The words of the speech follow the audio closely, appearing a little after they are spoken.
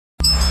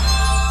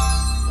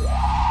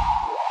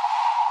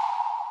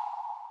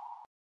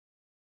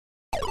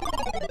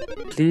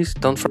Please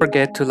don't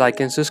forget to like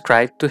and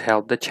subscribe to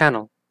help the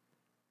channel.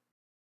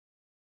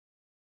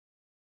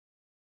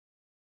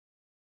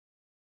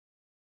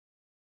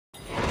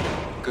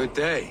 Good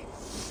day.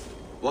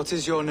 What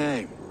is your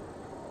name?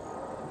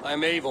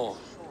 I'm Eivor,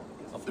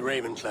 of the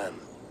Raven clan.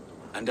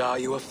 And are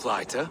you a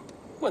flighter?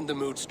 When the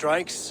mood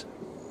strikes.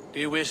 Do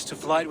you wish to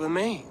flight with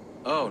me?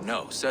 Oh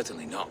no,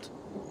 certainly not.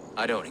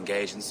 I don't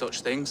engage in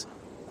such things.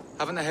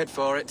 Haven't the head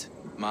for it.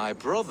 My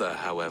brother,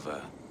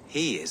 however,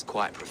 he is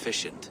quite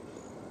proficient.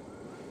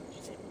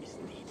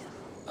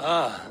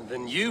 Ah,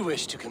 then you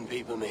wish to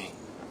compete with me.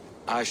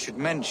 I should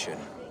mention,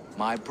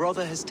 my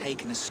brother has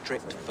taken a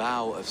strict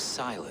vow of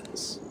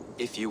silence.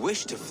 If you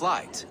wish to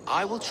flight,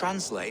 I will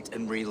translate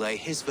and relay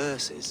his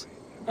verses.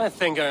 I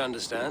think I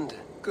understand.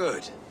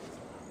 Good.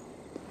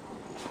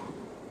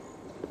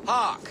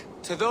 Hark!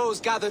 To those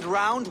gathered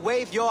round,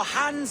 wave your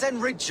hands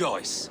and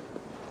rejoice.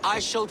 I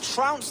shall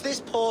trounce this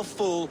poor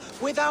fool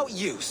without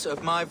use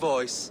of my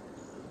voice.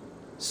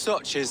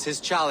 Such is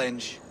his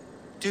challenge.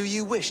 Do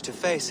you wish to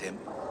face him?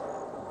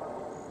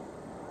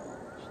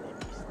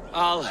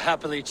 I'll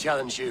happily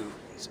challenge you.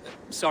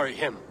 Sorry,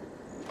 him.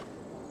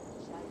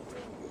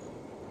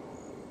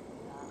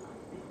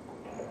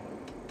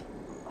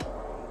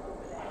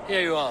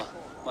 Here you are,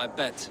 my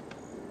bet.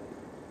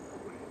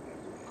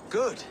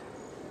 Good.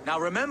 Now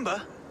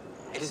remember,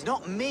 it is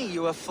not me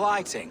you are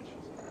flighting.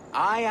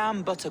 I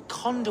am but a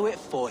conduit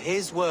for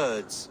his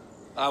words.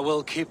 I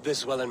will keep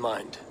this well in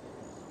mind.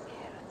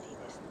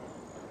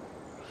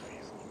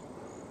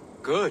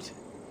 Good.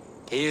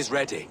 He is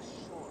ready.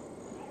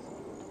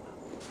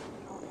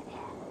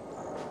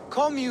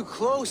 Come you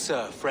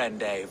closer,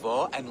 friend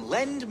Eivor, and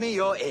lend me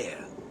your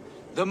ear.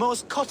 The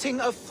most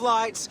cutting of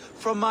flights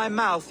from my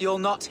mouth you'll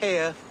not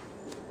hear.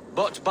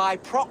 But by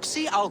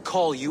proxy I'll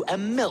call you a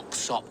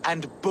milksop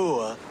and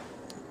boor.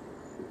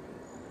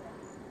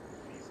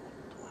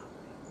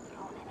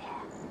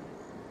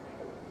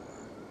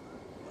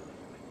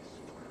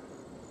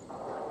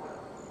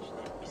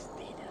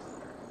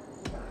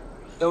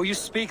 Though you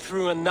speak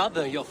through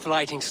another, your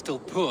flighting's still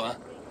poor.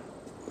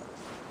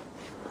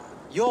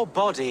 Your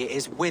body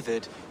is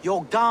withered,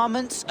 your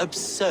garments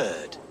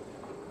absurd.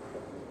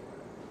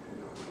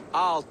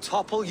 I'll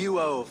topple you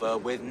over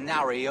with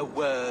nary a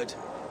word.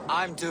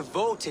 I'm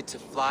devoted to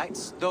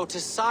flights, though to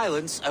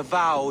silence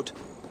avowed.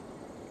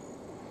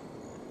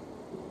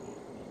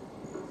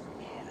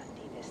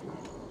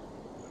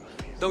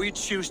 Though you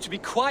choose to be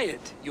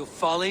quiet, your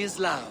folly is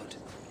loud.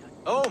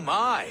 Oh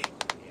my!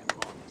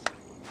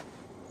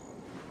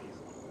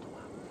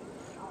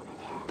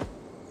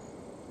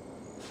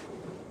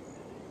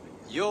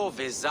 Your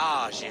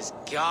visage is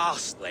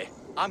ghastly.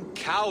 I'm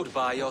cowed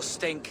by your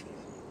stink.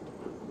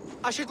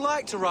 I should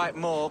like to write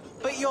more,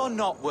 but you're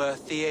not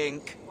worth the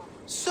ink.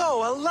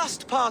 So, a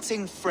last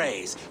parting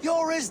phrase.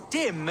 You're as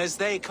dim as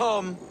they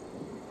come.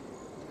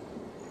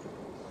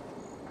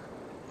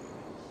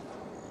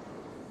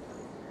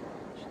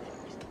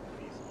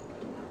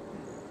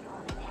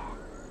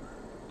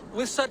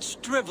 With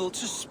such drivel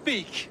to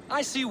speak,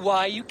 I see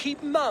why you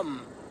keep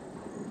mum.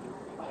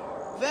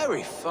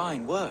 Very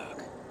fine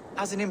work.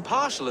 As an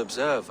impartial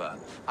observer,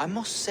 I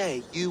must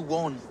say you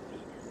won.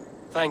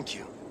 Thank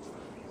you.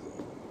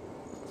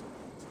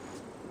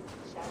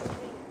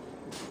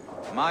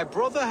 My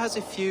brother has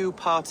a few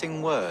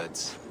parting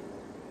words.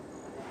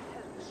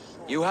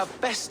 You have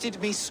bested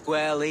me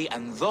squarely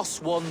and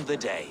thus won the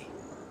day.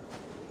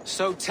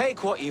 So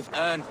take what you've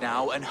earned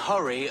now and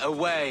hurry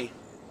away.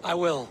 I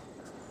will.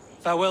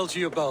 Farewell to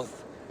you both.